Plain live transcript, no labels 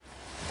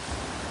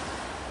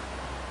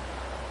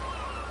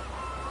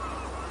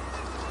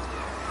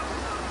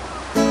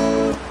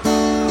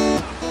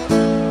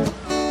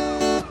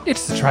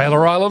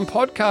Trailer Island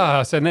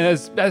podcast, and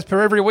as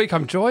per every week,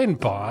 I'm joined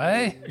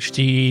by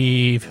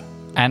Steve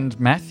and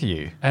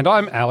Matthew, and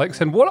I'm Alex.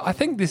 And what I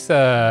think this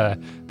the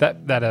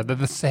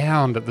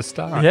sound at the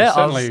start, I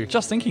certainly was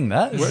just thinking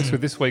that works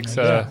with this week's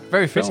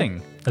very film.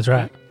 fitting. That's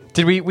right.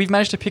 We've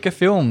managed to pick a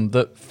film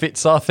that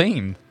fits our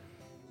theme.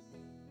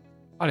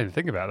 I didn't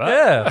think about that.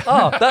 Yeah.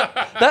 Oh,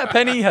 that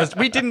penny has.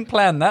 We didn't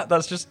plan that.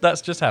 That's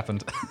just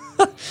happened.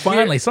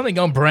 Finally, something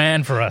on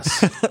brand for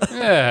us.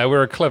 Yeah,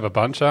 we're a clever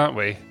bunch, aren't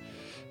we?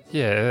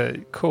 Yeah,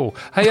 cool.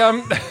 Hey,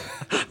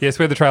 yes,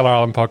 we're the Trailer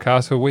Island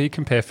podcast where we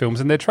compare films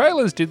and their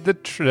trailers. Did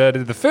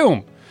the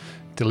film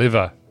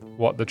deliver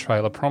what the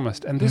trailer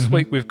promised? And this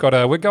week we've got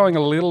we're going a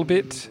little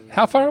bit.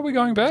 How far are we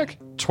going back?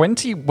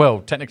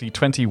 Technically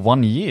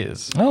 21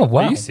 years. Oh,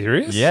 wow. Are you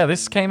serious? Yeah,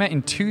 this came out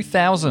in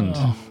 2000.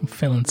 Oh, I'm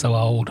feeling so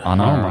old. I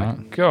know, Oh my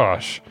right?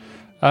 gosh.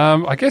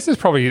 I guess it's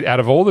probably out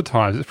of all the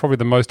times, it's probably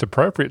the most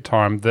appropriate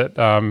time that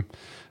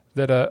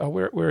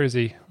where is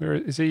he? Where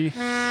is he?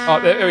 Oh,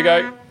 there we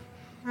go.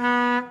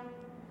 I'm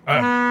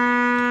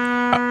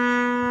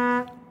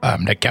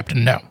the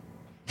captain now.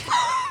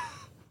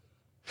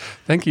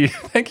 Thank you,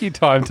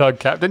 Time Tug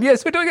Captain.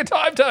 Yes, we're doing a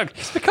Time Tug.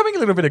 He's becoming a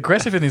little bit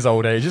aggressive in his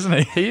old age, isn't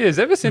he? He is.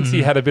 Ever since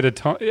he had a bit of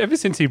time, ever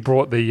since he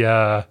brought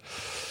the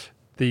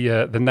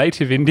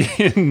native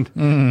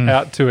Indian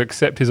out to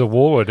accept his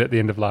award at the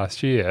end of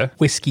last year.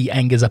 Whiskey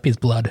angers up his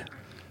blood.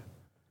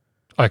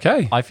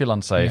 Okay. I feel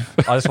unsafe.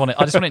 I just want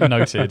it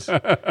noted.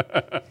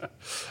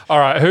 All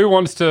right. Who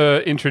wants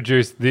to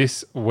introduce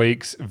this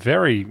week's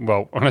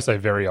when I say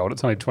very old,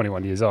 it's only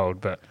 21 years old,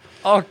 but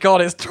Oh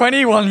God, it's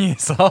 21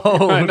 years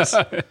old.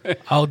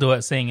 I'll do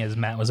it, seeing as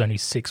Matt was only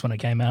 6 when it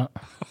came out.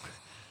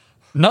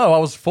 No, I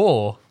was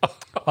 4.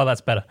 Oh,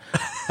 that's better.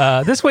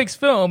 This week's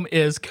film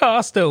is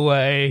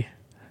Castaway.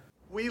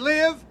 We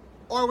live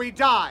or we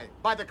die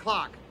by the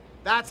clock.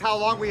 That's how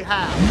long we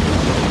have.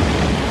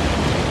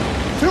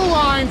 Two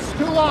lines.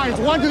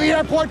 One to the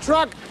airport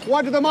truck,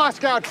 one to the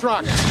Moscow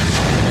truck.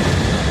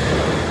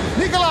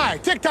 Nikolai,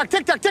 tick-tock,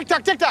 tick-tock,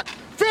 tick-tock, tick-tock.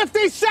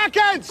 50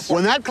 seconds!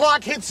 When that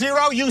clock hits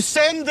 0, you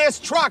send this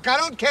truck. I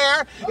don't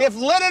care if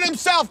Lennon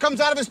himself comes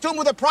out of his tomb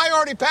with a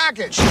priority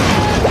package.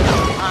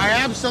 I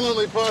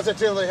absolutely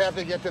positively have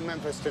to get to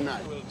Memphis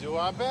tonight. We'll do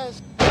our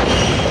best.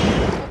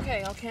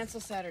 Okay, I'll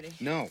cancel Saturday.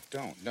 No,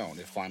 don't.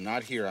 If I'm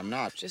not here, I'm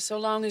not. Just so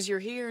long as you're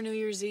here New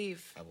Year's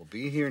Eve. I will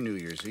be here New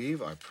Year's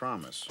Eve, I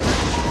promise.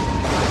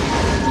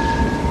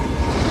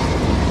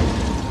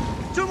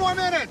 2 more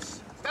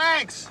minutes!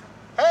 Thanks!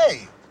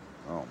 Hey!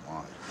 Oh,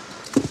 my.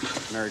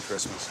 Merry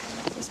Christmas.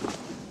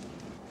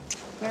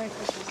 Merry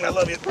Christmas. I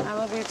love you. I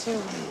love you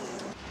too.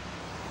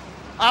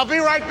 I'll be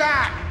right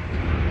back!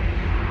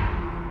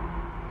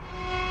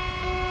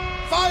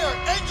 Fire!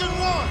 Engine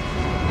 1!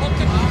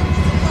 Okay.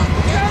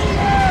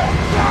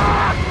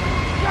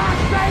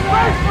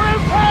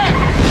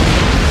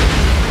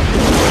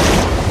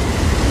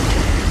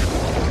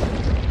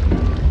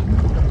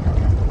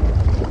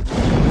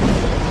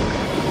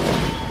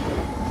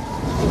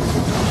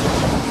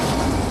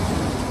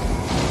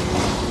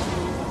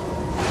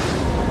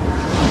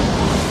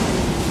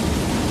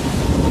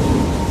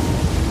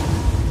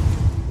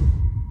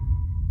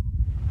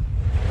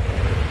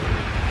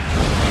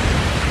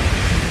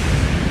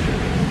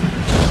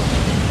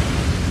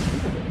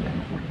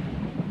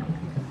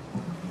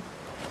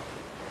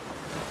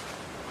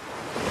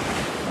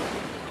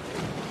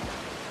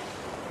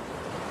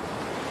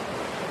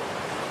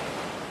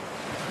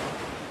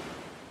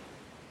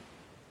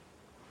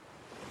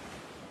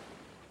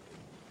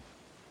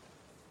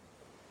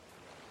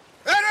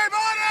 Anybody!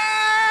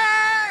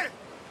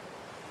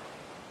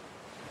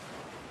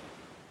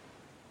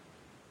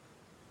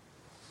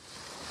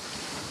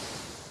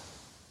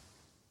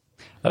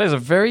 That is a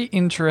very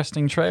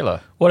interesting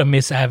trailer. What a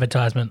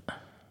misadvertisement.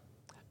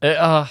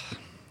 That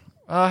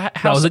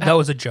That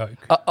was a joke.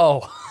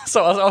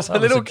 So I was a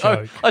was little. a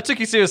joke. I took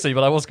you seriously,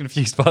 but I was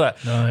confused by that.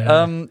 Oh,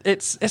 yeah.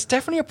 It's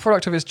definitely a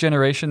product of its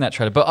generation, that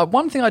trailer. But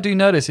one thing I do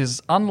notice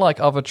is, unlike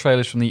other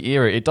trailers from the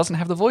era, it doesn't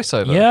have the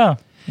voiceover. Yeah.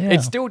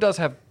 It still does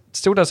have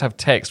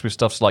text with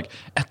stuff like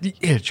 "at the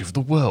edge of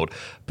the world,"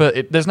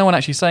 but there's no one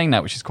actually saying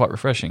that, which is quite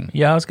refreshing.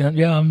 Yeah,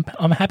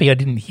 I'm happy I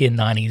didn't hear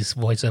 90s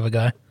voiceover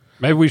guy.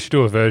 maybe we should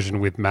do a version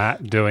with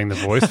Matt doing the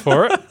voice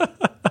for it.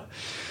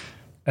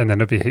 And then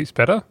it'd be heaps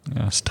better.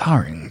 Yeah,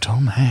 starring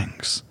Tom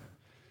Hanks.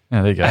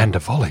 Yeah, there you go. And a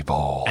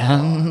volleyball.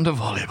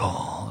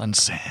 And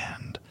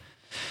sand.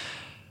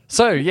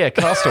 So, yeah,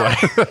 Castaway.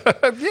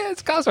 Yeah,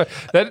 it's Castaway.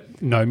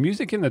 No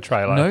music in the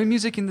trailer. No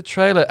music in the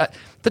trailer.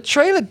 The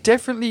trailer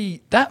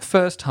definitely, that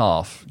first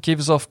half,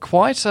 gives off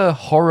quite a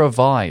horror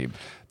vibe.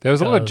 There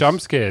was a lot of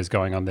jump scares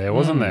going on there,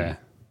 wasn't there?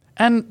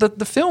 And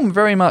the film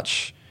very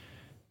much...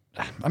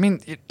 I mean,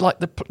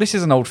 this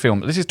is an old film.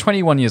 This is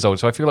 21 years old,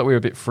 so I feel like we're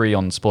a bit free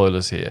on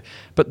spoilers here.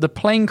 But the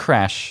plane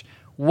crash,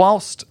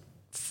 whilst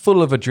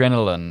full of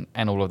adrenaline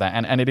and all of that,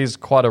 and it is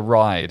quite a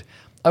ride,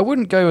 I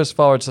wouldn't go as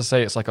far as to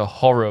say it's like a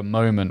horror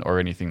moment or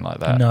anything like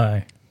that.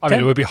 No. I mean,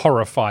 it would be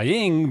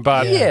horrifying,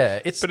 but Yeah,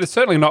 it's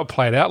certainly not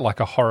played out like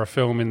a horror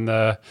film in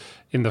the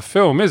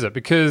film, is it?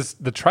 Because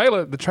the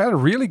trailer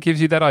really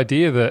gives you that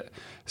idea that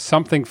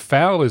something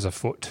foul is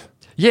afoot.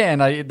 Yeah,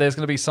 and there's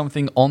going to be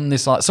something on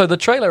this island. So the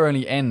trailer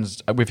only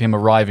ends with him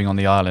arriving on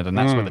the island, and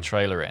that's where the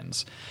trailer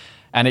ends.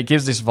 And it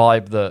gives this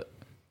vibe that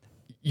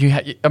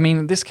I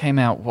mean, this came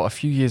out, a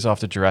few years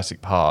after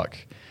Jurassic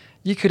Park.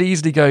 You could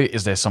easily go,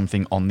 is there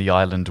something on the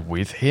island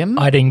with him?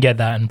 I didn't get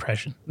that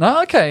impression.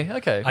 No, okay.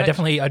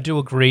 I do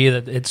agree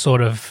that it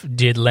sort of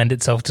did lend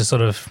itself to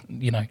sort of,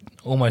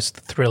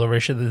 almost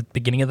thrillerish at the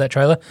beginning of that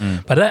trailer.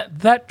 But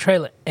that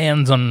trailer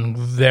ends on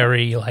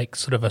very like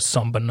sort of a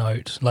somber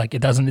note. Like it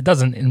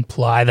doesn't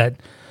imply that,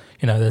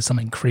 there's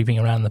something creeping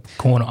around the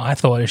corner. I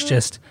thought it's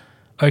just,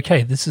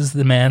 okay, this is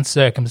the man's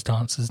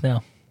circumstances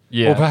now.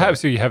 Yeah. Well,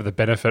 perhaps you have the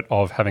benefit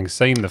of having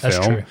seen the That's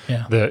film. true,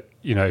 yeah. That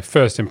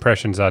first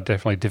impressions are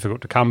definitely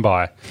difficult to come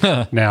by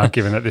now,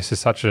 given that this is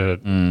such a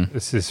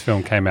this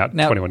film came out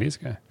 21 years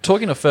ago.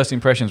 Talking of first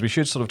impressions, we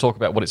should sort of talk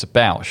about what it's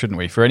about, shouldn't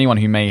we? For anyone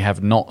who may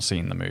have not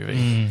seen the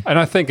movie. And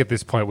I think at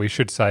this point we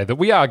should say that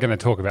we are going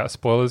to talk about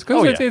spoilers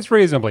because it's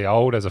reasonably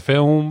old as a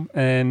film,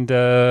 and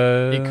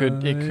It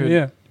could.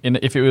 Yeah.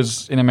 If it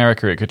was in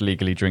America, it could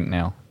legally drink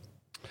now.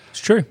 It's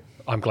true.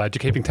 I'm glad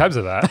you're keeping tabs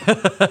of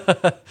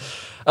that.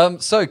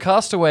 So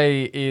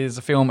Castaway is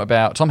a film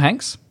about Tom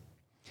Hanks.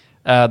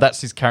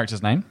 That's his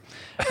character's name.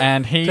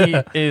 And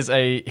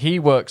he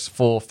works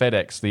for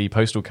FedEx, the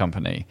postal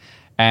company.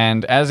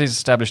 And as is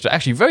established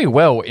actually very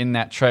well in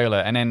that trailer,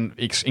 and then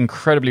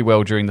incredibly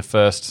well during the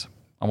first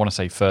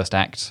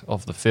act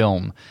of the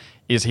film,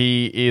 is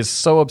he is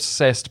so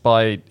obsessed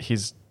by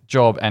his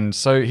job, and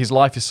so his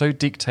life is so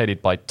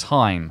dictated by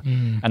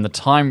time, and the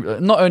time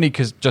not only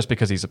just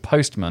because he's a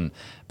postman,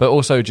 but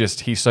also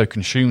just he's so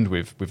consumed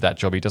with that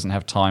job, he doesn't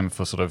have time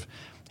for sort of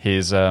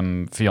his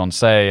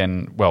fiancée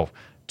and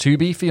to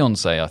be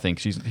fiancée. I think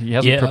he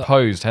hasn't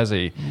proposed, has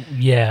he?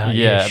 Yeah,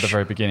 at the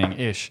very beginning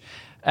ish.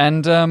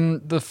 And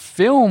the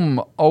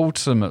film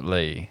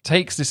ultimately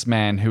takes this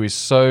man who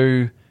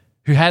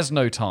has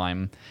no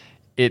time.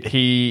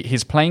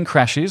 His plane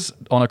crashes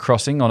on a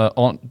crossing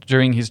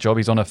during his job.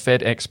 He's on a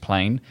FedEx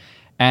plane,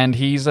 and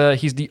he's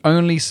the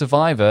only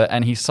survivor.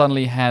 And he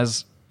suddenly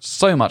has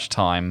so much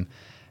time,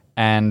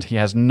 and he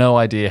has no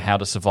idea how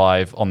to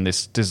survive on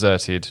this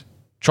deserted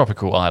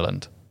tropical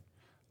island.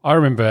 I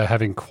remember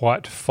having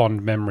quite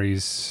fond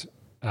memories.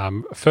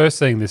 First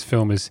seeing this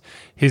film is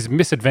his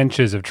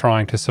misadventures of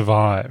trying to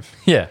survive.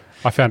 Yeah,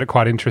 I found it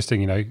quite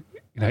interesting.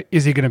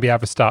 Is he going to be able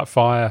to start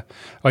fire?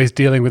 Oh, he's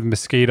dealing with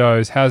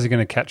mosquitoes. How's he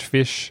going to catch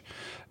fish?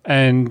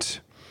 And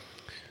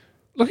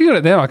looking at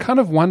it now, I kind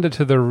of wonder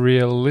to the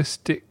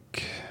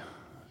realistic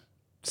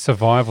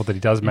survival that he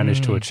does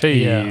manage to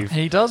achieve. Yeah.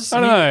 He does.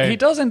 He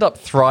does end up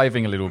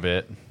thriving a little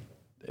bit.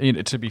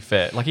 To be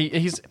fair, like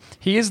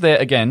he is there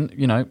again.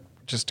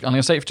 I'm going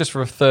to say it just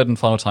for a third and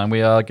final time.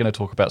 We are going to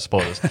talk about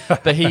spoilers,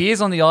 but he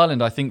is on the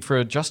island, I think,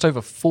 for just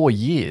over 4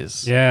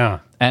 years. Yeah.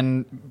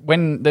 And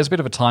when there's a bit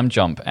of a time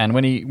jump, and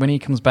when he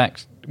comes back,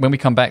 when we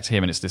come back to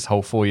him, and it's this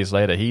whole 4 years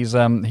later, he's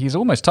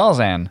almost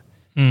Tarzan.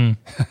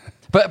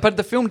 But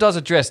the film does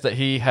address that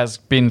he has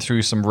been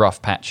through some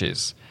rough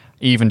patches,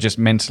 even just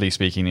mentally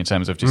speaking, in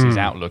terms of just his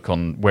outlook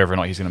on whether or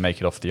not he's going to make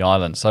it off the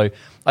island. So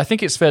I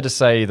think it's fair to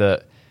say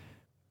that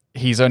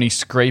he's only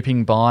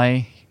scraping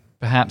by.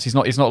 Perhaps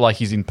it's not like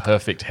he's in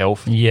perfect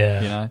health.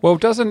 Yeah. Well,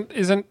 doesn't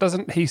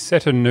he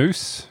set a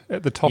noose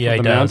at the top of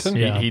the mountain?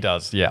 Yeah. He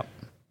does. Yeah.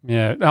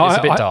 Yeah. No, It's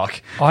a bit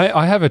dark.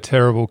 I have a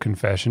terrible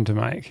confession to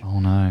make.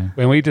 Oh no!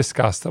 When we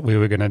discussed that we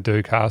were going to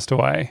do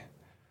Castaway,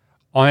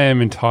 I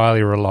am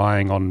entirely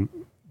relying on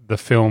the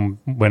film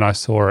when I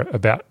saw it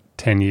about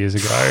 10 years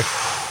ago.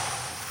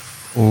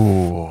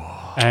 Ooh.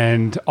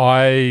 And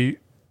I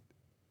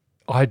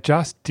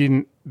just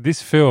didn't.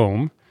 This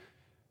film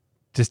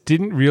just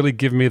didn't really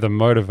give me the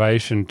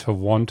motivation to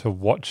want to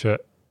watch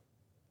it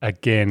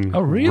again. Oh,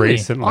 really?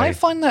 Recently. I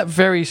find that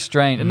very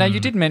strange. And now you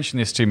did mention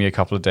this to me a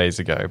couple of days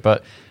ago,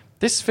 but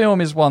this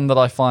film is one that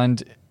I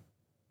find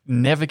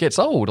never gets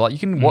old. Like you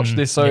can watch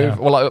this over. Yeah.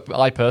 Well,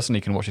 I personally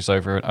can watch this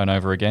over and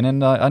over again,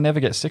 and I never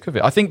get sick of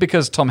it. I think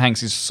because Tom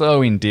Hanks is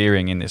so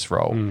endearing in this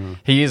role,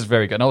 he is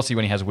very good. And obviously,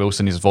 when he has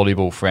Wilson, his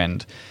volleyball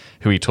friend,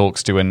 who he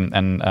talks to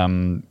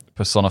and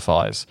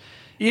personifies.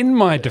 In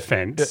my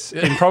defense,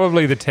 in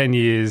probably the 10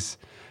 years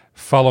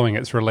following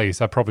its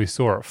release, I probably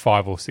saw it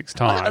 5 or 6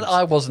 times.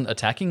 I wasn't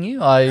attacking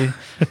you. I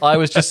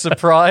was just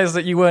surprised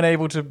that you weren't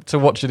able to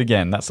watch it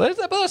again. That's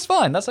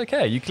fine. That's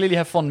okay. You clearly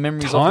have fond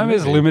memories of the Time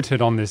is movie.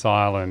 limited on this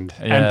island.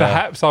 Yeah. And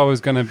perhaps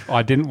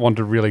I didn't want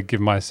to really give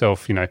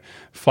myself,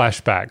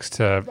 flashbacks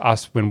to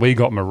us when we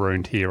got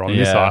marooned here on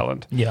this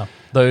island. Yeah.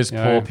 Those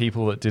poor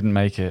people that didn't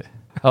make it.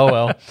 Oh,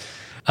 well.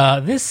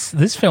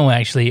 This film,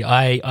 actually,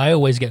 I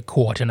always get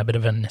caught in a bit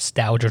of a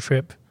nostalgia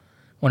trip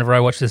whenever I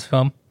watch this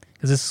film,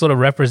 because this sort of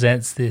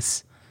represents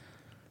this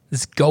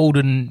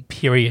golden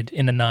period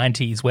in the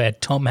 90s where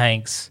Tom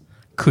Hanks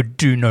could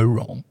do no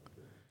wrong.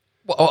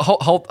 Well,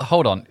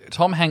 hold on.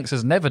 Tom Hanks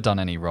has never done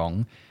any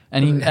wrong.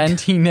 and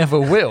he never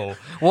will.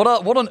 What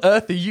on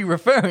earth are you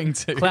referring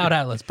to? Cloud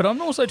Atlas. But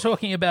I'm also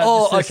talking about.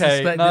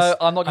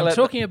 I'm not going to. I'm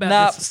talking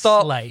about this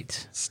stop.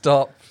 slate.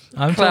 Stop.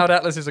 I'm Cloud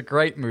Atlas is a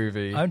great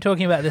movie. I'm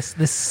talking about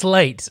this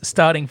slate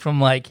starting from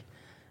like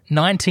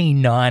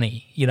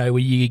 1990. You know,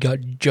 where you got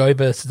Joe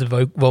versus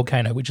the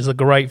Volcano, which is a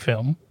great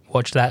film.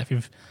 Watch that if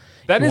you've.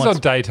 That is on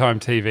daytime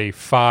TV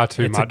far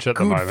too much at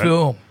the moment. It's a good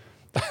film.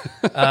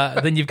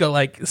 Then you've got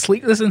like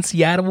Sleepless in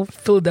Seattle,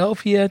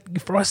 Philadelphia,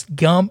 Forrest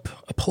Gump,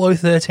 Apollo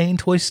 13,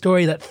 Toy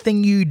Story, That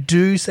Thing You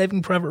Do,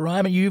 Saving Private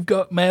Ryan, and you've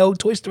got Mail,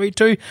 Toy Story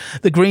 2,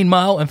 The Green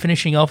Mile, and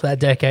finishing off that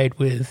decade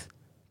with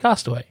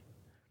Castaway.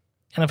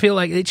 And I feel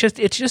like it's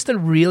just a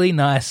really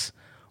nice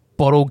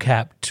bottle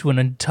cap to an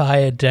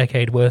entire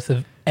decade worth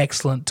of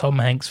excellent Tom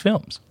Hanks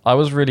films. I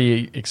was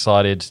really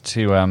excited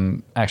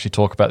to actually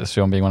talk about this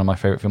film being one of my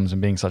favorite films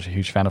and being such a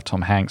huge fan of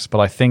Tom Hanks, but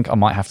I think I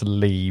might have to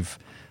leave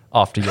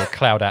after your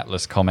Cloud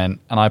Atlas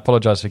comment, and I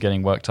apologize for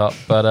getting worked up,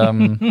 but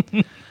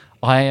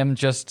I am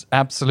just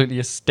absolutely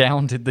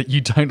astounded that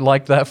you don't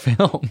like that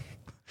film.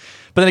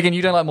 But then again,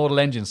 you don't like Mortal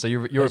Engines, so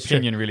your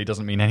opinion really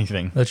doesn't mean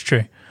anything. That's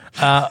true.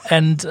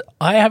 And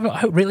I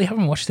really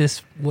haven't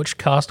watched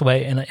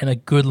Castaway in a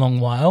good long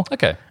while.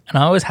 Okay. And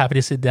I was happy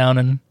to sit down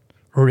and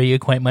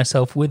reacquaint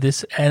myself with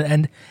this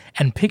and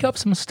pick up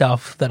some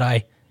stuff that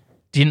I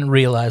didn't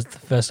realize the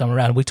first time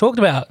around. We talked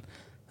about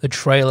the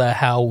trailer,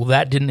 how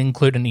that didn't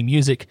include any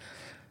music.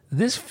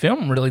 This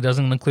film really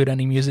doesn't include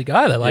any music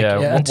either.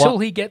 Until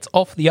he gets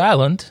off the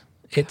island,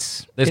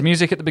 there's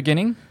music at the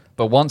beginning,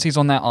 but once he's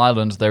on that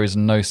island, there is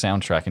no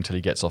soundtrack until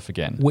he gets off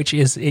again.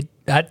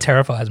 That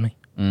terrifies me.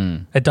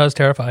 It does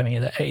terrify me.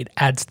 It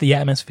adds to the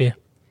atmosphere.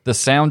 The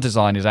sound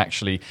design is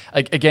actually,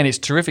 again, it's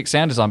terrific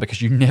sound design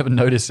because you never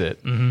notice it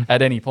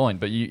at any point.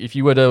 But if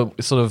you were to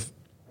sort of,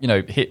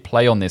 hit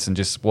play on this and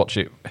just watch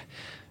it,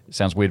 it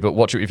sounds weird, but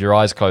watch it with your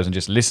eyes closed and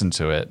just listen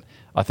to it,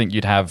 I think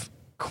you'd have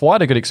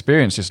quite a good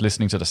experience just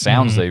listening to the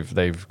sounds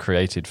they've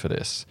created for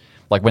this.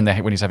 Like when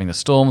he's having the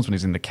storms, when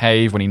he's in the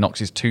cave, when he knocks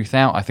his tooth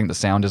out, I think the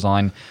sound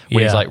design,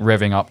 when he's like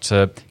revving up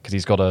to, because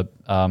he's got a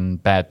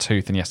bad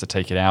tooth and he has to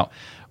take it out,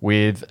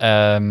 with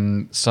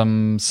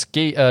some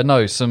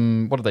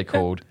what are they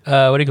called?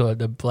 What do you call it?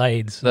 The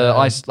blades. The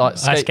ice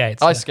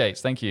skates. Ice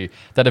skates, thank you.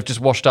 That have just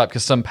washed up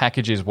because some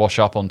packages wash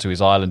up onto his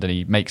island and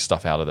he makes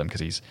stuff out of them because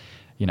he's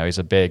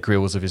a Bear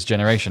Grylls of his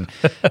generation.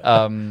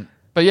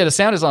 But yeah, the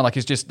sound design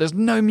is just, there's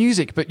no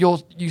music, but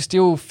you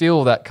still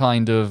feel that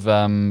kind of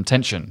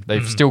tension.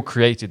 They've still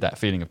created that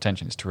feeling of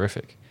tension. It's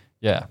terrific.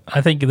 Yeah. I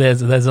think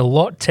there's a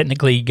lot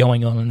technically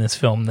going on in this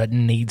film that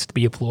needs to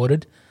be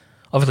applauded.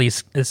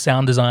 Obviously, the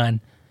sound design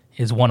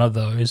is one of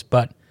those,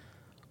 but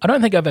I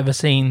don't think I've ever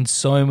seen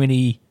so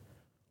many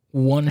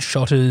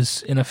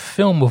one-shotters in a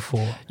film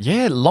before.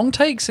 Yeah, long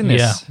takes in this.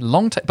 Yeah.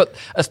 Long take. But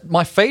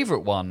my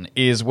favourite one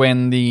is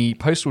when the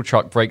postal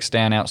truck breaks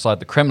down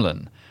outside the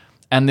Kremlin.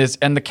 And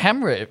the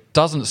camera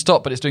doesn't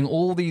stop, but it's doing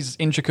all these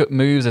intricate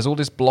moves. There's all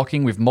this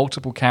blocking with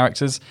multiple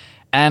characters,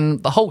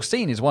 and the whole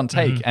scene is one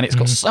take, and it's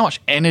got so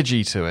much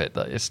energy to it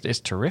that it's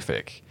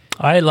terrific.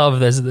 I love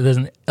there's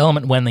an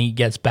element when he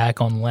gets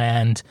back on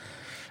land,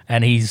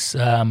 and he's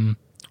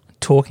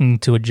talking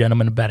to a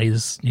gentleman about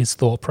his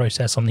thought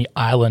process on the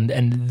island,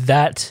 and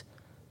that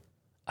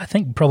I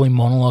think probably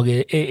monologue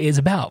is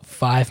about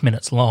 5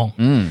 minutes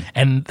long,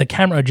 and the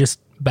camera just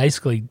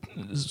basically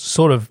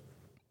sort of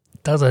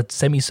does a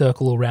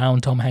semicircle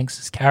around Tom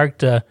Hanks'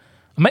 character.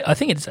 I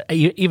think it's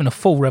even a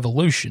full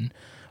revolution,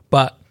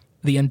 but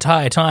the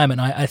entire time,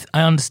 and I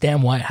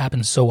understand why it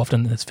happens so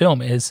often in this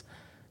film, is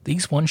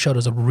these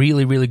one-shotters are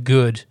really, really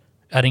good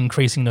at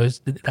increasing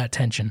that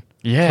tension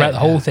throughout the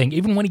whole thing.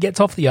 Even when he gets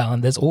off the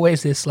island, there's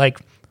always this like,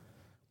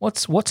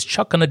 what's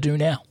Chuck going to do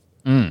now?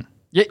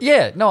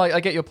 Yeah. No, I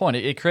get your point.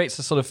 It creates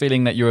a sort of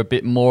feeling that you're a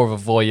bit more of a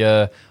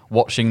voyeur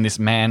watching this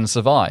man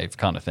survive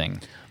kind of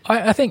thing.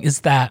 I think it's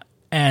that,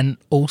 and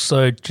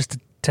also just a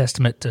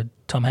testament to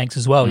Tom Hanks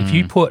as well. If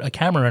you put a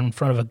camera in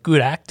front of a good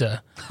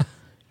actor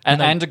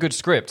and a good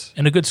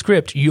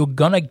script, you're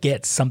going to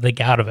get something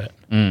out of it.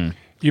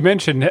 You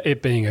mentioned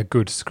it being a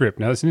good script.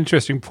 Now, that's an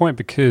interesting point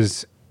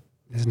because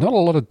there's not a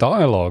lot of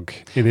dialogue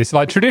in this.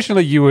 Like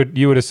traditionally, you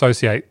would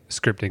associate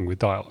scripting with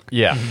dialogue.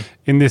 Yeah.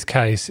 In this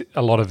case,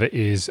 a lot of it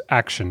is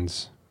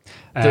actions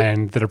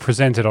that are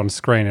presented on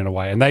screen in a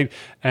way,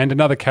 and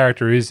another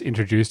character is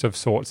introduced of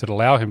sorts that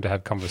allow him to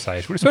have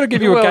conversation, which sort of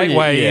give you a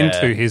gateway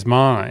into his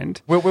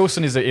mind.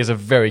 Wilson is a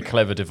very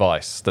clever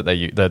device that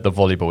the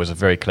volleyball is a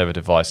very clever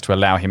device to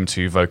allow him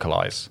to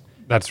vocalize.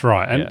 That's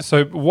right. And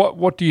so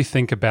what do you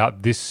think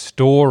about this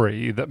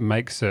story that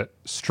makes it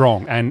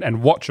strong and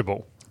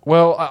watchable?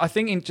 Well, I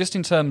think in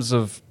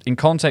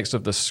context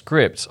of the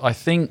script, I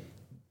think,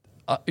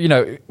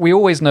 we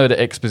always know that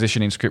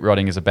exposition in script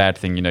writing is a bad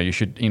thing. You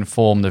should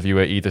inform the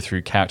viewer either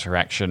through character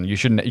action. You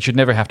should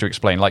never have to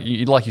explain. Like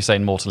you say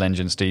in Mortal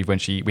Engines, Steve, when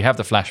we have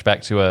the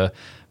flashback to a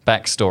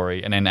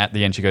backstory, and then at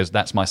the end she goes,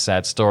 "That's my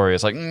sad story."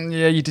 It's like,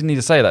 yeah, you didn't need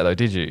to say that though,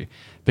 did you?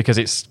 Because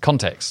it's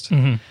context.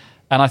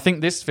 And I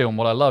think this film,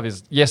 what I love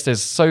is, yes,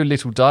 there's so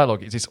little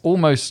dialogue. It's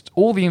almost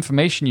all the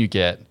information you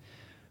get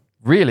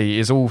really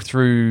is all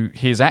through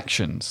his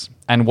actions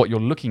and what you're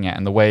looking at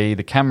and the way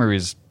the camera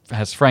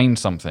has framed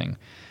something.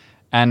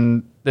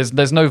 And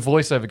there's no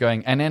voiceover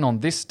going, and then on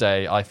this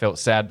day I felt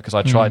sad because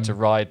I tried to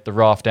ride the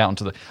raft out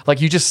onto the...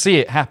 Like, you just see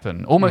it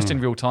happen almost in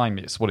real time.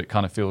 It's what it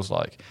kind of feels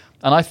like.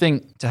 And I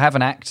think to have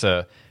an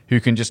actor who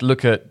can just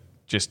look at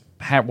just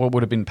what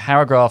would have been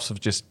paragraphs of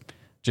just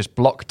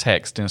block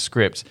text in a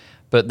script,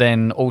 but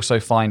then also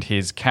find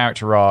his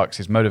character arcs,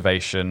 his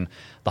motivation,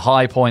 the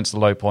high points, the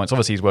low points.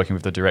 Obviously, he's working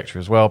with the director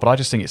as well, but I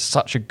just think it's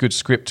such a good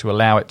script to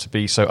allow it to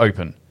be so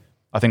open.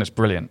 I think it's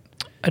brilliant.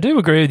 I do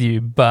agree with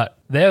you, but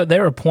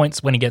there are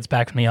points when he gets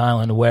back from the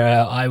island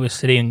where I was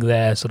sitting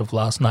there sort of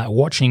last night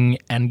watching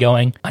and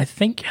going, I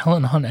think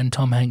Helen Hunt and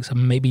Tom Hanks are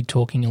maybe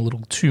talking a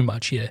little too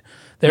much here.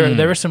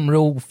 There are some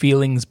real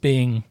feelings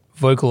being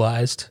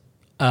vocalized,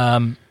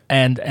 and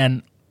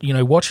you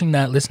know, watching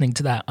that, listening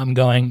to that, I'm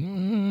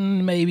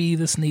going, maybe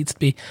this needs to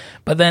be.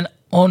 But then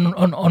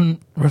on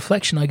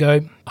reflection, I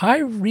go, I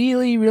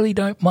really, really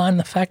don't mind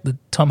the fact that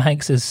Tom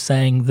Hanks is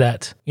saying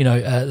that, you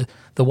know,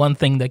 the one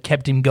thing that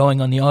kept him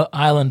going on the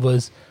island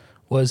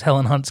was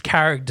Helen Hunt's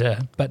character,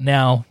 but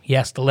now he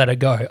has to let her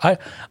go.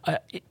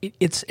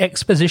 It's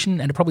exposition,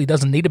 and it probably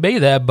doesn't need to be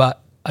there,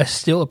 but I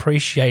still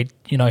appreciate,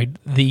 you know,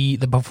 the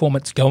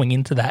performance going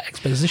into that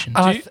exposition.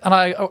 Sorry,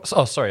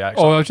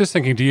 actually. Oh, I was just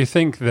thinking, do you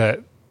think that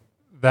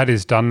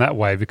is done that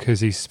way because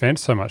he spent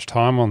so much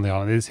time on the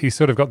island? He's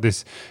sort of got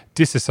this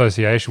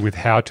disassociation with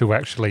how to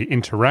actually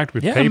interact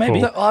with people.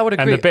 Maybe. I would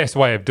agree. And the best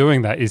way of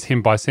doing that is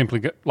him by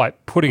simply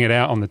putting it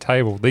out on the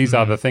table. These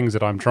are the things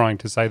that I'm trying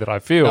to say that I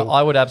feel. No,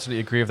 I would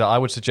absolutely agree with that. I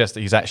would suggest that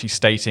he's actually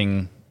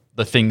stating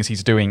the things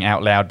he's doing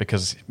out loud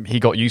because he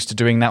got used to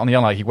doing that on the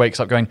island. Like, he wakes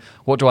up going,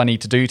 what do I need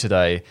to do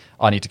today?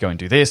 I need to go and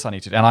do this.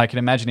 And I can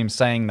imagine him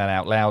saying that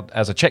out loud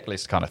as a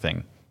checklist kind of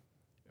thing.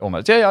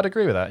 Almost. Yeah, I'd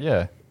agree with that.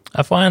 Yeah.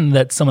 I find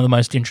that some of the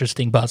most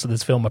interesting parts of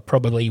this film are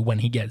probably when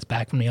he gets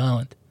back from the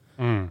island.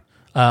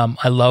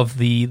 I love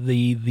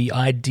the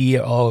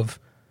idea of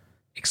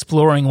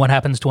exploring what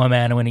happens to a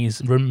man when he's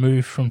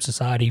removed from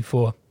society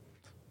for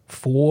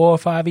 4 or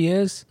 5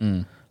 years,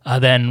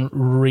 then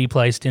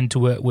replaced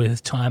into it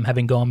with time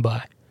having gone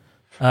by.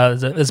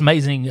 There's an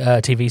amazing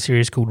TV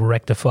series called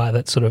Rectify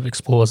that sort of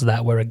explores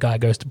that, where a guy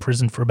goes to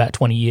prison for about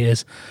 20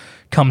 years,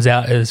 comes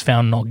out as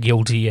found not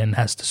guilty, and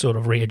has to sort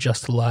of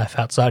readjust to life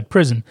outside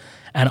prison.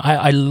 And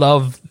I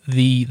love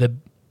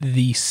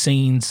the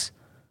scenes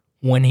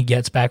when he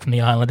gets back from the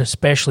island,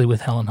 especially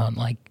with Helen Hunt.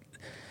 Like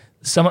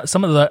some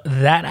of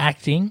that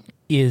acting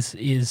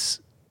has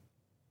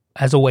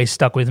always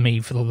stuck with me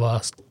for the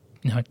last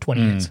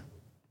 20 years.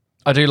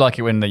 I do like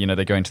it when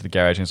they go into the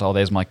garage and it's, oh,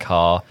 there's my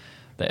car.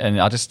 And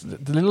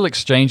the little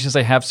exchanges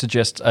they have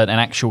suggest an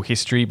actual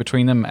history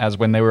between them as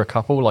when they were a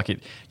couple. Like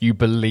you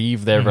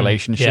believe their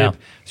relationship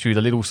through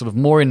the little sort of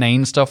more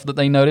inane stuff that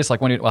they notice.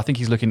 Like I think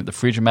he's looking at the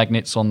fridge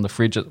magnets on the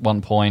fridge at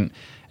one point,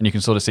 and you can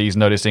sort of see he's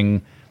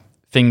noticing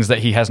things that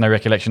he has no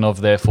recollection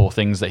of, therefore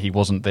things that he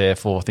wasn't there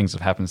for, things that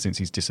have happened since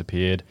he's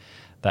disappeared,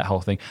 that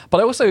whole thing. But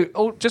I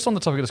also, just on the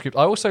topic of the script,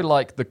 I also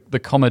like the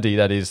comedy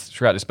that is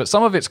throughout this, but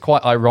some of it's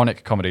quite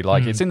ironic comedy.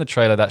 Like it's in the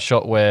trailer, that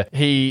shot where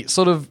he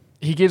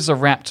gives a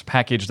wrapped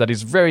package that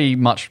is very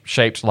much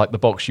shaped like the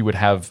box you would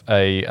have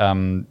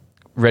a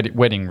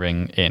wedding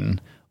ring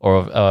in,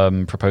 or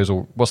a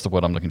proposal. What's the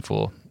word I'm looking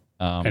for?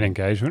 An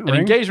engagement ring? An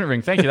engagement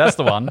ring. Thank you. That's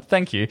the one.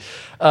 Thank you.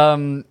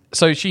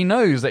 So she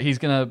knows that he's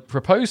going to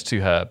propose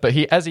to her, but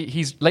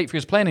he's late for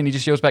his plane and he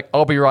just yells back,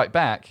 "I'll be right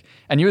back."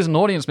 And you as an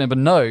audience member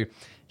know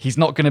he's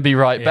not going to be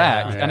right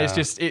back. And it's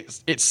just,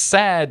 it's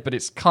sad, but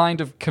it's kind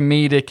of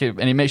comedic,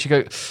 and it makes you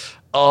go,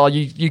 oh,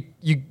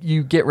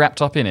 you get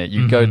wrapped up in it.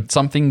 You go,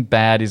 something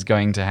bad is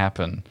going to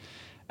happen.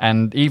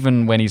 And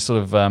even when he's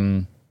sort of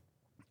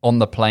on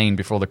the plane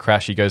before the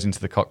crash, he goes into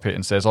the cockpit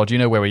and says, "Oh, do you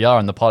know where we are?"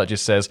 And the pilot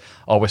just says,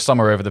 "Oh, we're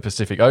somewhere over the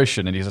Pacific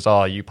Ocean." And he says,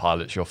 "Oh, you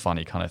pilots, you're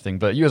funny," kind of thing.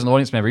 But you as an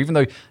audience member, even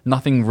though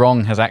nothing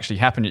wrong has actually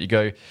happened, you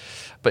go,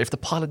 but if the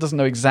pilot doesn't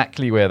know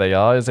exactly where they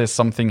are, is there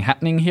something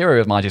happening here, or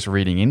am I just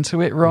reading into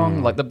it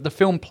wrong? Like the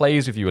film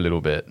plays with you a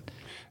little bit.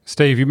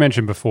 Steve, you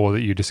mentioned before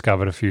that you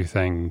discovered a few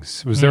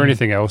things. Was there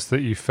anything else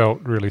that you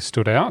felt really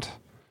stood out?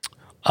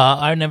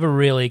 I never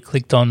really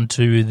clicked on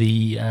to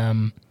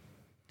the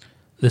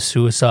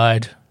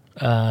suicide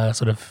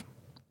sort of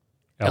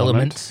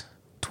element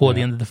toward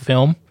the end of the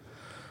film,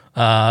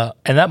 and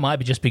that might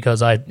be just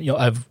because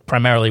I've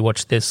primarily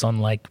watched this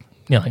on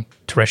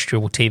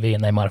terrestrial TV,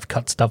 and they might have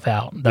cut stuff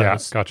out.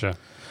 Gotcha.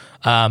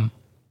 So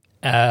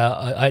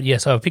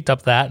I picked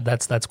up that.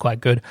 That's quite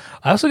good.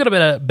 I also got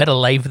a better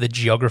lay for the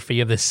geography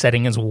of the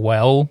setting as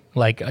well.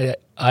 Like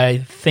I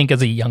think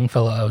as a young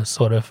fellow, I was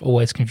sort of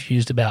always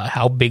confused about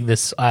how big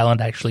this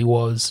island actually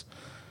was.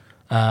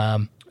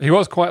 He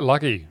was quite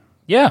lucky.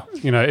 Yeah.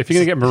 If you're going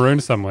to get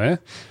marooned somewhere,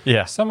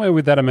 somewhere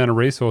with that amount of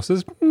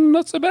resources,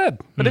 not so bad.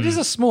 But it is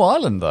a small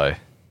island, though.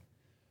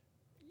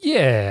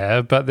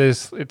 Yeah, but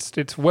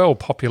it's well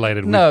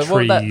populated with No,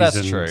 trees well, that's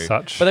and true.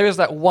 such. But there is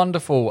that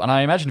wonderful, and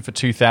I imagine for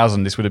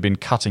 2000 this would have been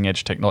cutting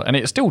edge technology, and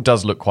it still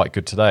does look quite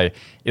good today.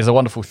 Is a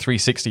wonderful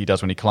 360 he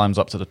does when he climbs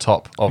up to the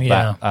top of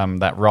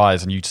that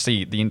rise, and you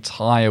see the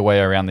entire way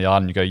around the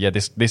island. You go, yeah,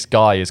 this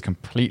guy is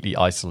completely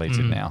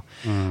isolated now.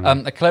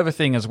 A clever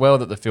thing as well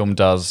that the film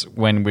does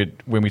when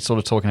we're sort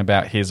of talking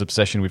about his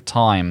obsession with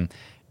time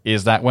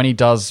is that when he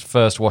does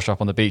first wash up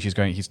on the beach,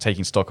 he's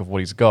taking stock of what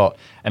he's got,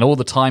 and all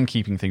the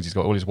timekeeping things he's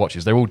got, all his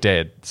watches, they're all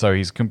dead.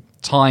 So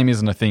time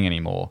isn't a thing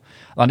anymore.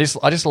 I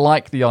just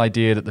like the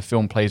idea that the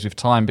film plays with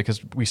time, because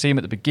we see him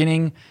at the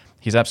beginning,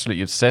 he's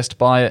absolutely obsessed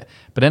by it,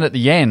 but then at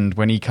the end,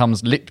 when he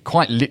comes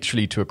quite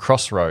literally to a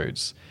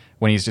crossroads,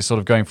 when he's just sort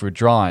of going for a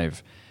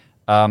drive,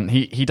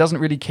 he doesn't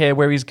really care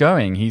where he's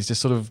going. He's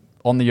just sort of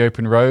on the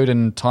open road,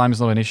 and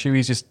time's not an issue.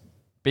 He's just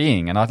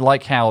being, and I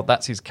like how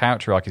that's his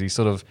character arc. Is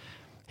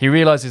he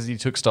realizes he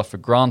took stuff for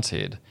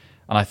granted,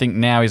 and I think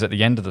now he's at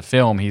the end of the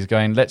film, he's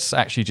going, let's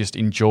actually just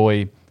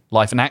enjoy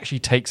life and actually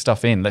take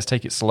stuff in. Let's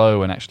take it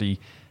slow and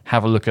actually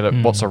have a look at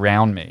what's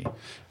around me.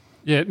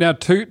 Yeah, now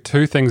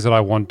two things that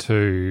I want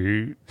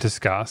to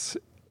discuss.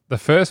 The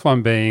first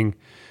one being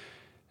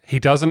he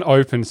doesn't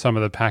open some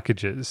of the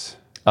packages.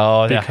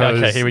 Oh, yeah.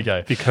 Okay, here we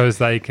go. Because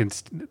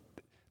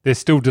they're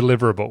still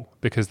deliverable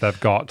because they've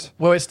got...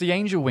 Well, it's the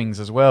angel wings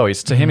as well.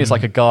 To him, it's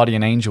like a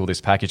guardian angel,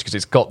 this package, because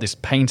it's got this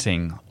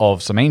painting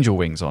of some angel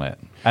wings on it.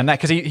 And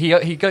that, because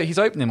he's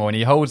opening them all and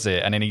he holds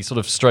it, and then he sort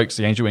of strokes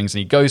the angel wings and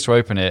he goes to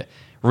open it,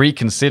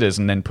 reconsiders,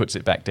 and then puts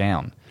it back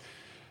down.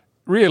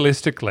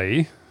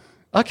 Realistically...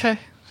 Okay.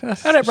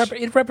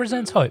 It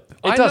represents hope.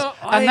 It does.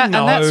 And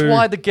that's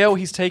why the girl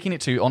he's taking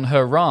it to on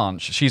her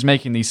ranch, she's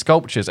making these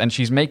sculptures and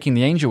she's making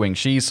the angel wing.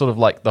 She's sort of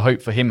like the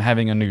hope for him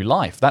having a new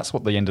life. That's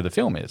what the end of the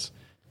film is.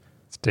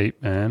 It's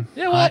deep, man.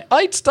 Yeah, well,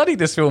 I'd studied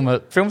this film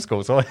at film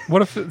school. So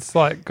what if it's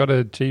like got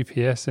a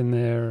GPS in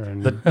there?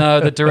 And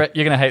the direct.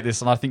 You're going to hate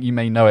this, and I think you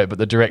may know it, but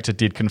the director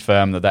did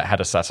confirm that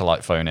had a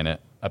satellite phone in it.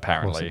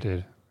 Apparently,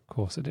 of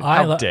course it did.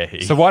 How dare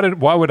he? So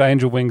why would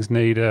Angel Wings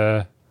need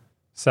a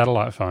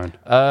satellite phone?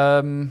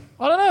 I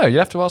don't know. You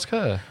have to ask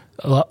her.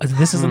 Well,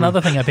 this is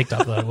another thing I picked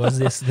up though. Was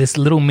this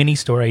little mini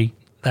story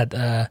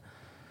that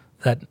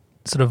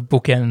sort of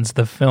bookends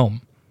the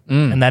film,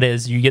 and that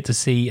is you get to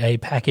see a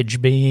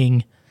package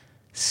being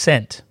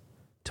sent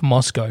to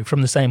Moscow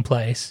from the same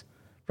place,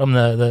 from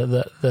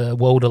the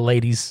Walder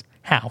lady's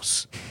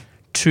house,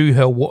 to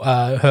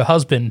her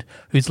husband,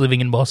 who's living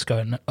in Moscow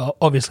and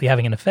obviously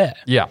having an affair.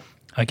 Yeah.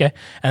 Okay.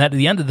 And at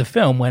the end of the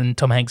film, when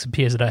Tom Hanks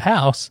appears at her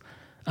house,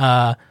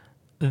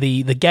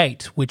 the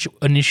gate, which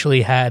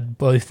initially had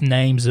both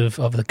names of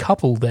the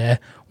couple there,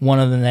 one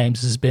of the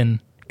names has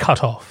been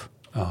cut off.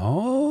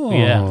 Oh.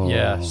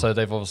 Yeah. So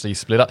they've obviously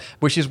split up,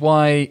 which is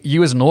why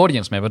you as an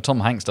audience member, Tom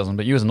Hanks doesn't,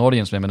 but you as an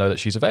audience member know that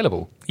she's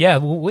available. Yeah,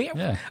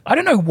 well, I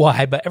don't know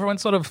why, but everyone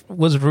sort of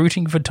was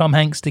rooting for Tom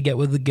Hanks to get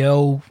with the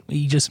girl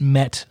he just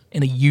met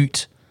in a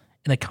ute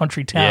in a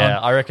country town. Yeah,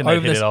 I reckon they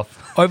hit it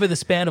off. Over the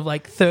span of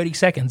like 30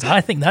 seconds.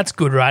 I think that's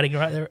good writing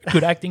right there.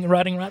 Good acting and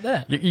writing right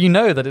there. You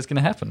know that it's going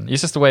to happen.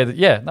 It's just the way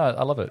that,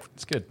 I love it.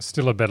 It's good.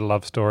 Still a better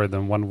love story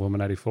than Wonder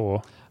Woman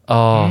 84. Oh,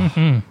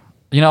 mm-hmm.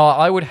 You know,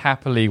 I would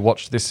happily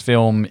watch this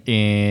film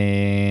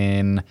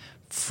in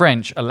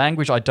French, a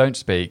language I don't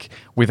speak,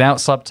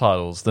 without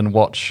subtitles, than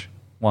watch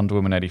Wonder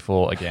Woman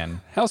 84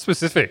 again. How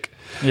specific.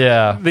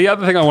 Yeah. The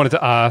other thing I wanted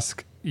to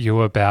ask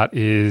you about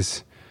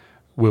is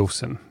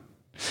Wilson.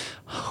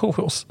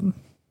 Wilson.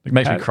 It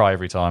makes me cry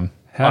every time.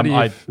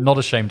 I'm not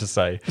ashamed to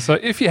say. So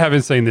if you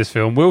haven't seen this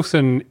film,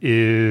 Wilson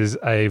is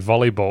a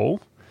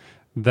volleyball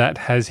that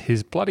has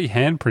his bloody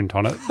handprint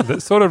on it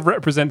that sort of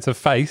represents a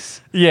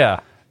face. Yeah.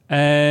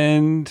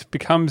 And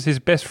becomes his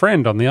best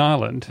friend on the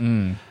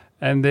island.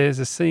 And there's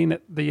a scene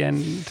at the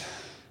end.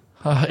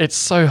 It's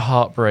so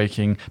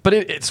heartbreaking. But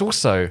it's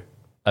also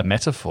a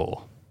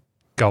metaphor.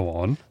 Go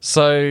on.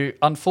 So,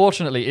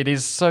 unfortunately, it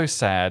is so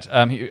sad.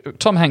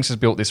 Tom Hanks has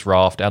built this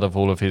raft out of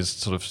all of his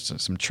sort of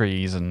some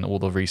trees and all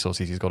the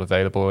resources he's got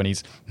available, and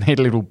he's made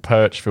a little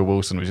perch for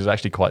Wilson, which is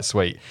actually quite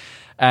sweet.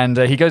 And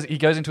he goes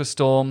into a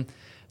storm.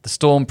 The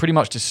storm pretty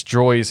much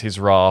destroys his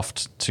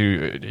raft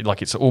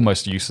it's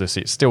almost useless.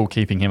 It's still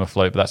keeping him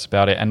afloat, but that's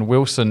about it. And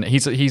Wilson,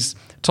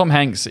 Tom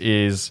Hanks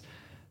is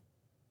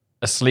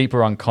asleep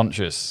or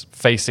unconscious,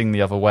 facing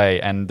the other way.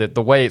 And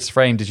the way it's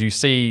framed is you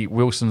see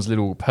Wilson's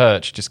little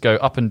perch just go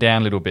up and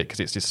down a little bit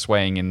because it's just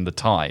swaying in the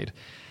tide.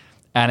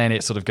 And then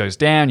it sort of goes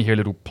down, you hear a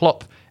little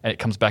plop, and it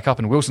comes back up,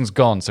 and Wilson's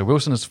gone. So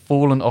Wilson has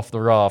fallen off the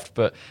raft,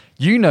 but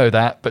you know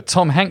that, but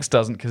Tom Hanks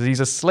doesn't because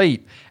he's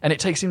asleep. And it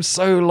takes him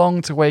so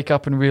long to wake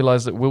up and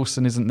realize that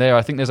Wilson isn't there.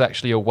 I think there's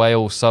actually a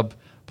whale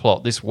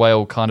subplot. This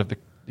whale kind of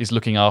is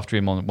looking after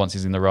him once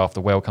he's in the raft.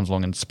 The whale comes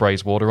along and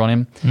sprays water on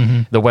him.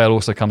 Mm-hmm. The whale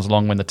also comes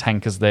along when the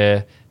tanker's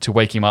there to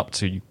wake him up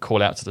to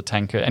call out to the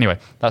tanker. Anyway,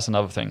 that's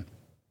another thing.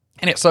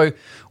 And so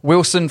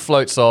Wilson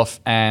floats off,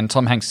 and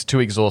Tom Hanks is too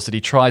exhausted.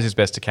 He tries his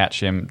best to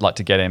catch him, like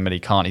to get him, but he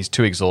can't. He's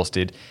too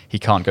exhausted. He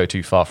can't go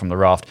too far from the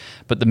raft.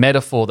 But the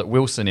metaphor that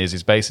Wilson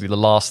is basically the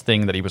last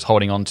thing that he was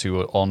holding on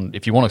to on,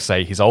 if you want to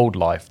say, his old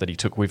life that he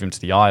took with him to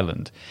the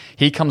island.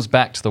 He comes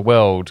back to the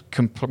world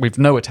with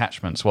no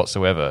attachments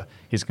whatsoever.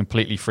 He's a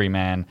completely free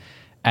man,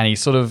 and he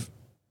sort of...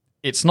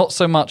 It's not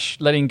so much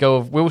letting go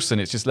of Wilson,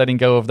 it's just letting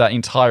go of that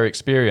entire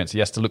experience. He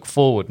has to look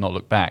forward, not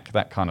look back,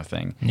 that kind of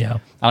thing. Yeah.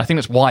 And I think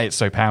that's why it's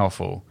so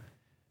powerful.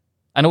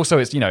 And also,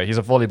 it's, he's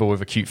a volleyball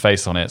with a cute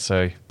face on it,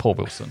 so poor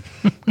Wilson.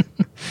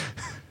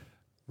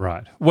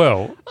 Right.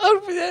 Well,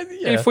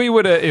 if we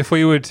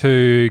were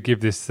to give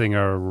this thing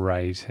a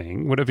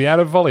rating, would it be out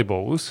of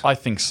volleyballs? I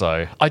think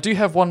so. I do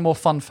have one more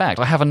fun fact.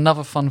 I have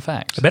another fun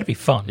fact. It better be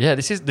fun. Yeah,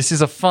 this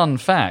is a fun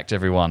fact,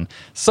 everyone.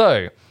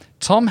 So,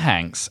 Tom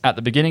Hanks, at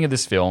the beginning of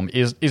this film,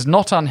 is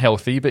not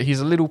unhealthy, but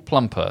he's a little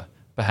plumper,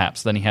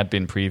 perhaps, than he had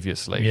been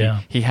previously.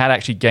 Yeah. He had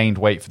actually gained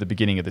weight for the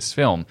beginning of this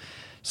film.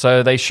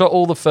 So they shot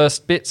all the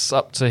first bits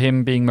up to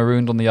him being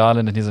marooned on the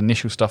island and his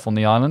initial stuff on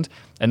the island,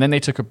 and then they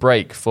took a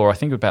break for, I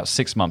think, about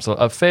 6 months,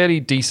 a fairly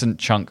decent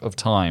chunk of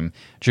time,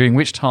 during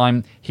which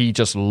time he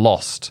just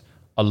lost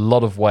a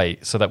lot of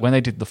weight, so that when they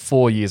did the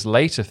 4 years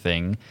later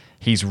thing,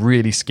 he's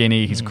really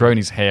skinny, he's grown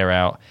his hair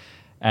out,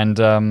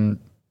 and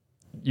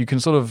you can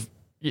sort of...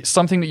 It's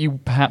something that you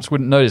perhaps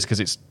wouldn't notice because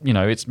it's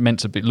meant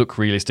to look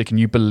realistic and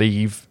you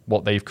believe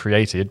what they've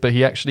created. But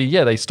he actually,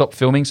 they stopped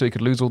filming so he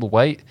could lose all the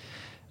weight,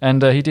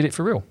 and he did it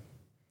for real.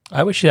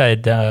 I wish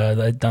they'd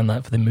done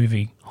that for the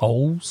movie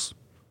Holes.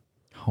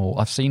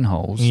 I've seen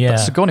Holes. Yeah. But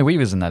Sigourney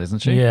Weaver's in that, isn't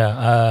she?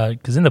 Yeah,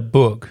 because in the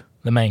book,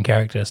 the main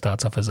character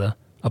starts off as a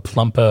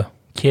plumper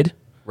kid.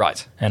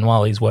 Right. And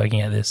while he's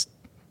working at this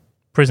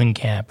prison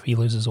camp, he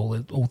loses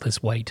all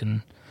this weight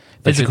and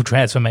physical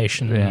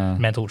transformation,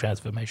 mental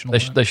transformation.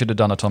 They should have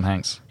done a Tom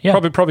Hanks. Yeah.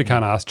 Probably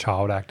can't ask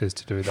child actors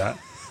to do that.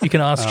 You can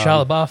ask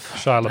Shia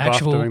LaBeouf,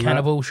 actual doing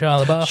cannibal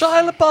Shia LaBeouf.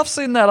 Shia LaBeouf's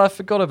in that. I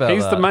forgot about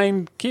He's that. the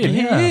main kid.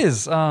 He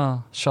is.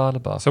 Shia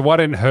LaBeouf. So why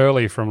didn't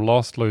Hurley from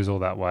Lost lose all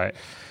that weight?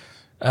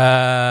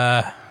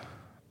 It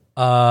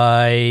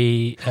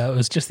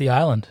was just the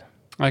island.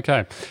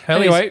 Okay.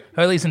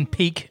 Hurley's in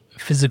peak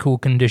physical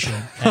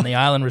condition, and the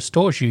island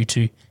restores you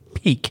to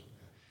peak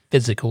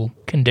physical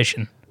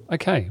condition.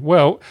 Okay,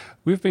 well,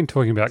 we've been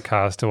talking about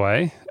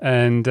Castaway,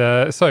 and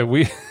so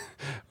what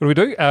do we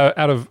do?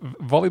 Out of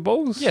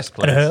volleyballs? Yes,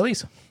 please. At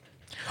Hurley's.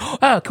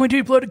 Can we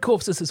do Bloated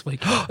Corpses this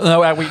week?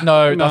 No, I feel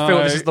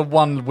like this is the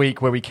 1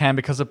 week where we can,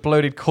 because a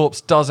bloated corpse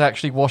does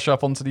actually wash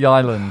up onto the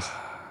island.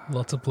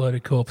 Lots of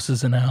bloated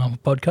corpses in our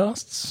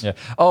podcasts. Yeah.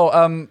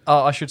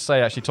 I should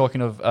say, actually,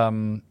 talking of...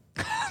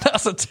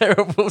 that's a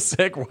terrible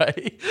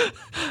segue.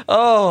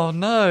 Oh,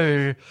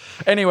 no.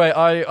 Anyway,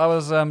 I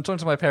was talking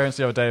to my parents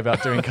the other day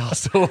about doing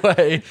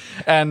Castaway,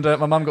 and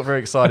my mum got very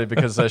excited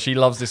because she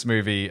loves this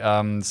movie.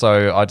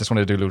 So I just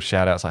wanted to do a little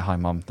shout-out. It's like, hi,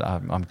 Mum,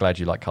 I'm glad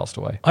you like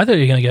Castaway. I thought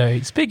you were going to go,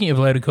 speaking of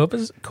bloated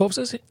corpses,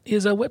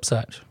 here's our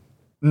website.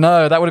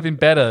 No, that would have been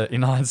better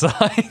in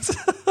hindsight.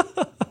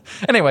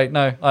 Anyway,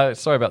 no,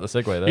 sorry about the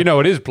segue there. You know,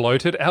 it is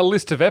bloated, our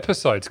list of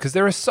episodes, because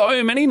there are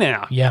so many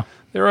now. Yeah.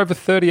 There are over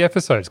 30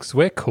 episodes, because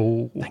we're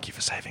cool. Thank you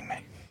for saving me.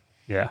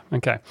 Yeah,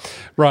 okay.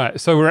 Right,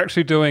 so we're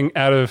actually doing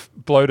Out of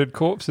Bloated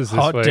Corpses this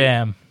Hot week.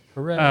 damn.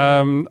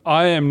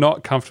 I am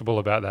not comfortable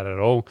about that at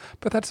all,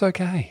 but that's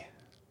okay.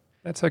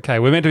 That's okay.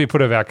 We're meant to be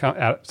put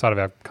outside of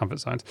our comfort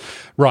zones.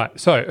 Right,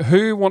 so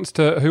who wants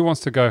to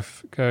go?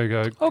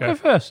 I'll go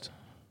first.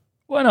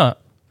 Why not?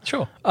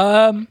 Sure.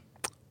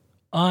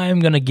 I'm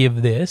going to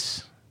give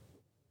this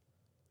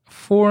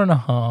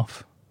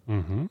 4.5.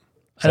 Mm-hmm.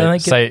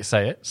 Say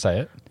it.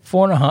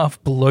 4.5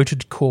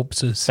 bloated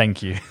corpses.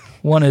 Thank you.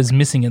 One is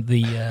missing at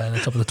the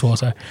top of the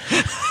torso.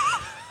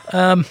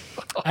 And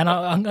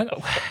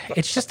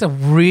it's just a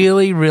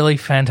really, really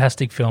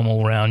fantastic film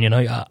all around. You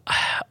know,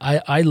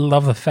 I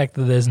love the fact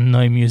that there's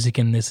no music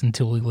in this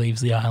until he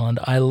leaves the island.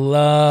 I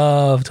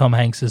love Tom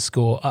Hanks'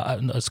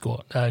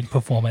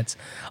 performance.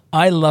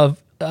 I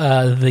love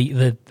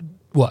the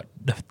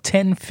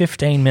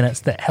 10-15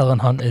 minutes that Helen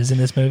Hunt is in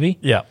this movie.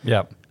 Yeah.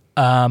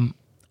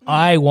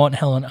 I want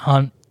Helen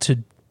Hunt to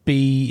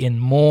be in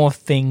more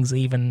things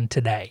even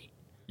today.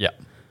 Yeah.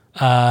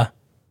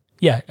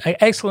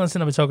 Excellent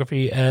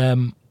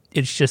cinematography.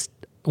 It's just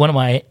one of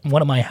my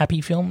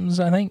happy films,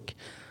 I think.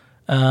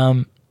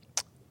 I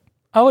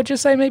would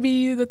just say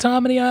maybe the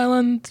Tammany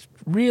Island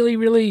really,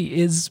 really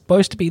is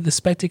supposed to be the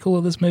spectacle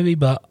of this movie,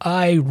 but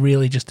I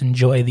really just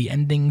enjoy the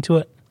ending to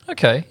it.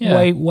 Okay.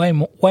 Yeah. Way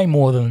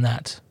more than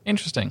that.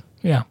 Interesting.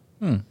 Yeah.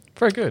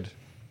 Very good.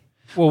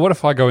 Well, what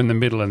if I go in the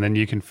middle and then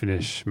you can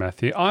finish,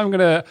 Matthew? I'm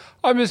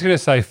just gonna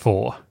say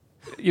 4.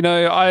 You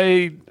know,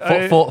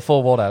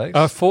 For what,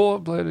 Alex? 4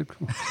 bloated.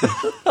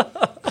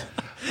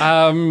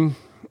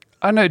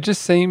 I know, it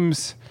just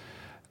seems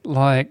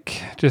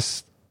like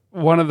just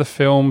one of the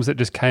films that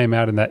just came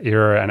out in that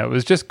era, and it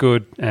was just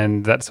good,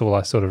 and that's all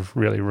I sort of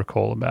really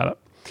recall about it.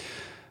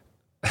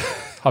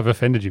 I've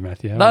offended you,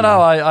 Matthew. No,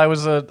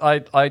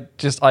 I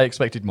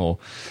expected more.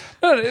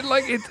 No,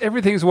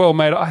 everything's well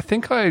made. I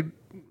think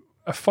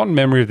a fond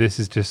memory of this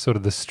is just sort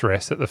of the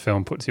stress that the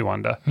film puts you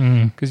under,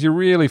 because you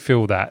really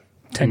feel that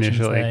Tensions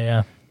initially.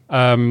 there,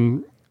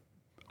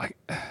 yeah.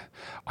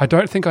 I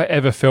don't think I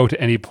ever felt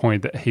at any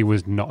point that he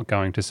was not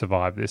going to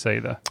survive this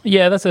either.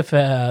 Yeah, that's a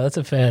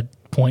fair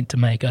point to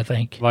make, I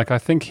think. Like, I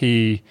think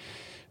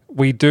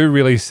we do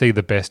really see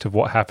the best of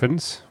what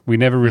happens. We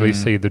never really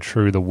see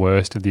the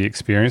worst of the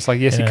experience. Like,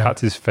 yes, he Yeah.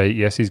 cuts his feet.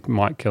 Yes, he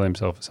might kill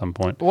himself at some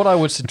point. What I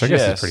would Which I suggest,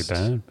 guess is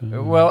pretty bad.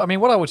 but- well, I mean,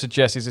 what I would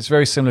suggest is it's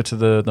very similar to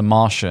the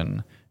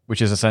Martian,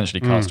 which is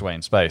essentially Castaway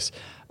in space,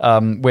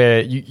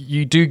 where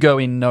you do go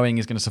in knowing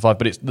he's going to survive,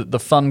 but it's the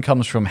fun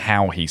comes from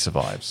how he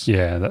survives.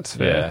 Yeah, that's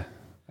fair. Yeah.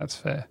 That's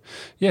fair.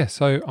 Yeah,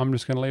 so I'm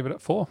just going to leave it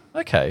at 4.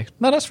 Okay,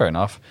 no, that's fair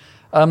enough.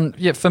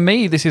 Yeah, for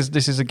me, this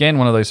is again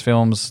one of those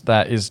films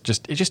that is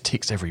just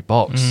ticks every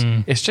box.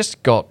 It's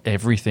just got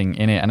everything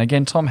in it, and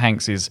again, Tom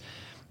Hanks is.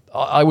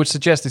 I would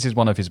suggest this is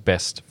one of his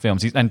best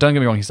films. And don't get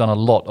me wrong, he's done a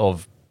lot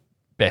of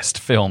best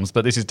films,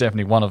 but this is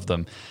definitely one of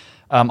them.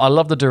 I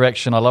love the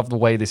direction. I love the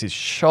way this is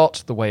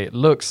shot, the way it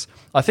looks.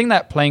 I think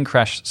that plane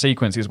crash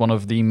sequence is one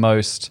of the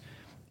most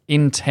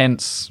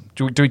intense.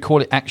 Do we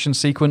call it action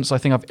sequence? I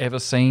think I've ever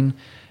seen.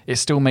 It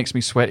still makes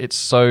me sweat. It's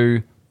so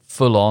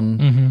full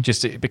on.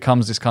 Just it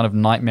becomes this kind of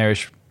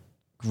nightmarish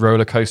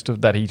roller coaster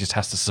that he just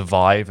has to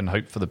survive and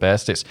hope for the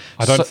best.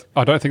 I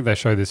don't think they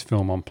show this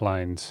film on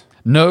planes.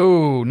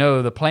 No,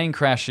 the plane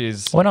crash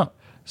is Why not?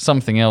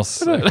 something else.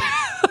 Don't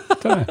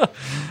know.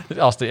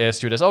 Ask the air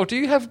stewardess. Oh,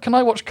 can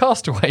I watch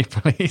Castaway,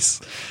 please?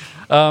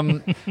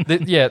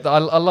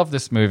 I love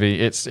this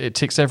movie. It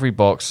ticks every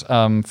box.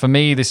 For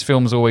me, this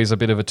film's always a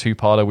bit of a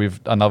two-parter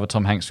with another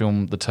Tom Hanks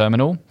film, The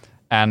Terminal.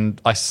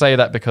 And I say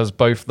that because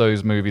both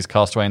those movies,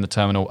 Castaway and The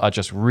Terminal, are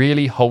just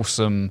really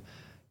wholesome,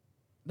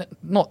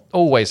 not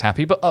always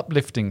happy, but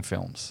uplifting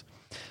films.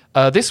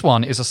 This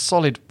one is a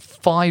solid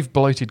 5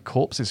 bloated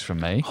corpses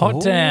from me.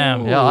 Hot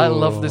damn. Yeah, I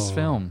love this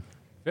film.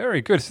 Very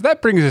good. So that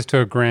brings us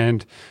to a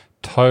grand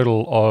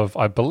total of,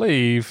 I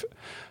believe,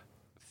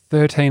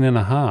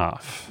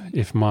 13.5.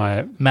 If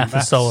my Math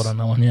is solid on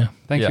that one, yeah.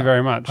 Thank Yeah. you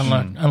very much.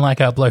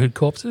 Unlike our bloated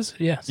corpses,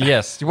 yes.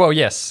 Yes. Well,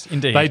 yes,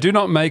 indeed. They do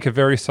not make a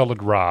very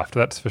solid raft,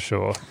 that's for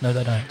sure. No,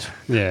 they don't.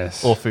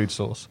 Yes. Or food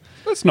source.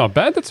 That's not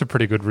bad. That's a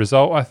pretty good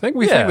result, I think.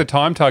 We Yeah. thank the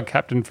Time Tug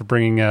captain for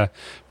bringing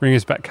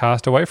us back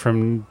Castaway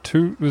from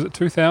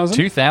 2000?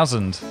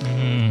 2000.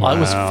 I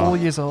was Wow. 4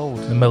 years old.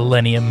 The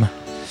Millennium.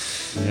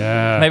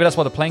 Yeah. Maybe that's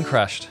why the plane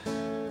crashed.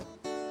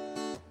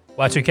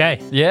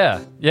 Y2K. Yeah,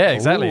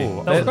 exactly.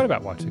 Ooh, I forgot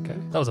about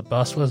Y2K. That was a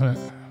bust, wasn't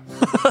it?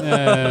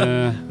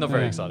 Not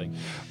very exciting.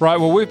 Right,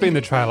 well, we've been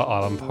the Trailer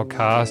Island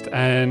podcast,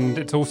 and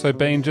it's also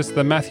been just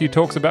the Matthew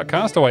Talks About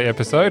Castaway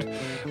episode.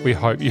 We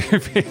hope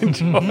you've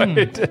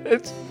enjoyed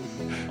it.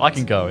 I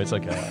can go. It's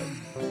okay.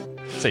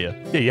 See ya.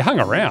 Yeah, you hung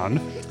around.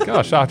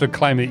 Gosh, after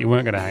claiming that you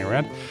weren't going to hang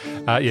around.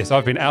 Yes,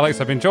 I've been Alex.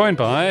 I've been joined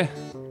by...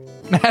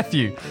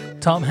 Matthew.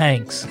 Tom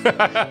Hanks.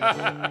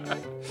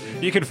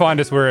 You can find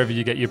us wherever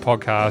you get your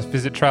podcast.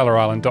 Visit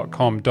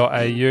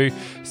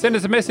trailerisland.com.au. Send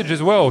us a message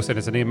as well. Send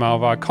us an email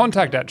via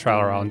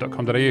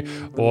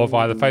contact@trailerisland.com.au or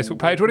via the Facebook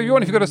page. Whatever you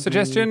want. If you've got a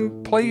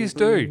suggestion, please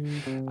do.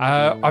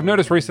 I've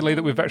noticed recently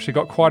that we've actually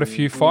got quite a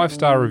few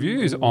 5-star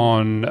reviews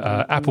on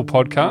Apple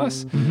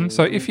Podcasts.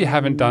 So if you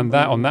haven't done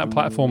that on that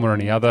platform or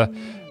any other,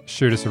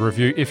 shoot us a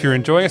review if you're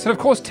enjoying us. And of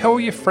course,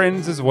 tell your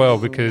friends as well,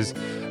 because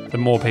the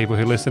more people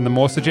who listen, the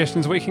more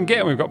suggestions we can get.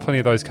 And we've got plenty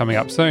of those coming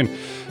up soon.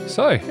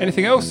 So,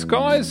 anything else,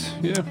 guys?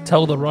 Yeah.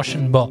 Tell the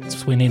Russian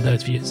bots we need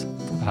those views.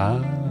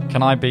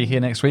 Can I be here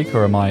next week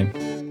or am I?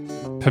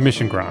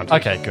 Permission granted.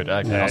 Okay, good.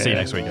 Okay, Yeah, I'll see you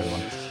yeah. next week,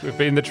 everyone. We've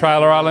been the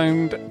Trailer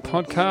Island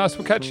podcast.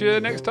 We'll catch you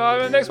next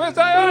time, next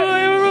Wednesday.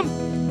 Bye,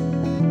 everyone.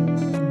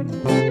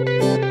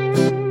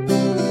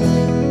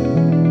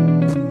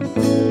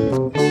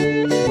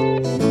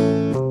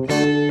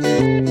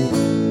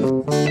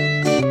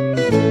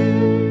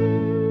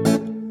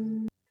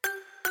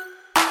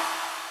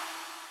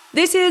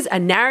 This is a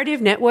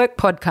Narrative Network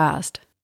podcast.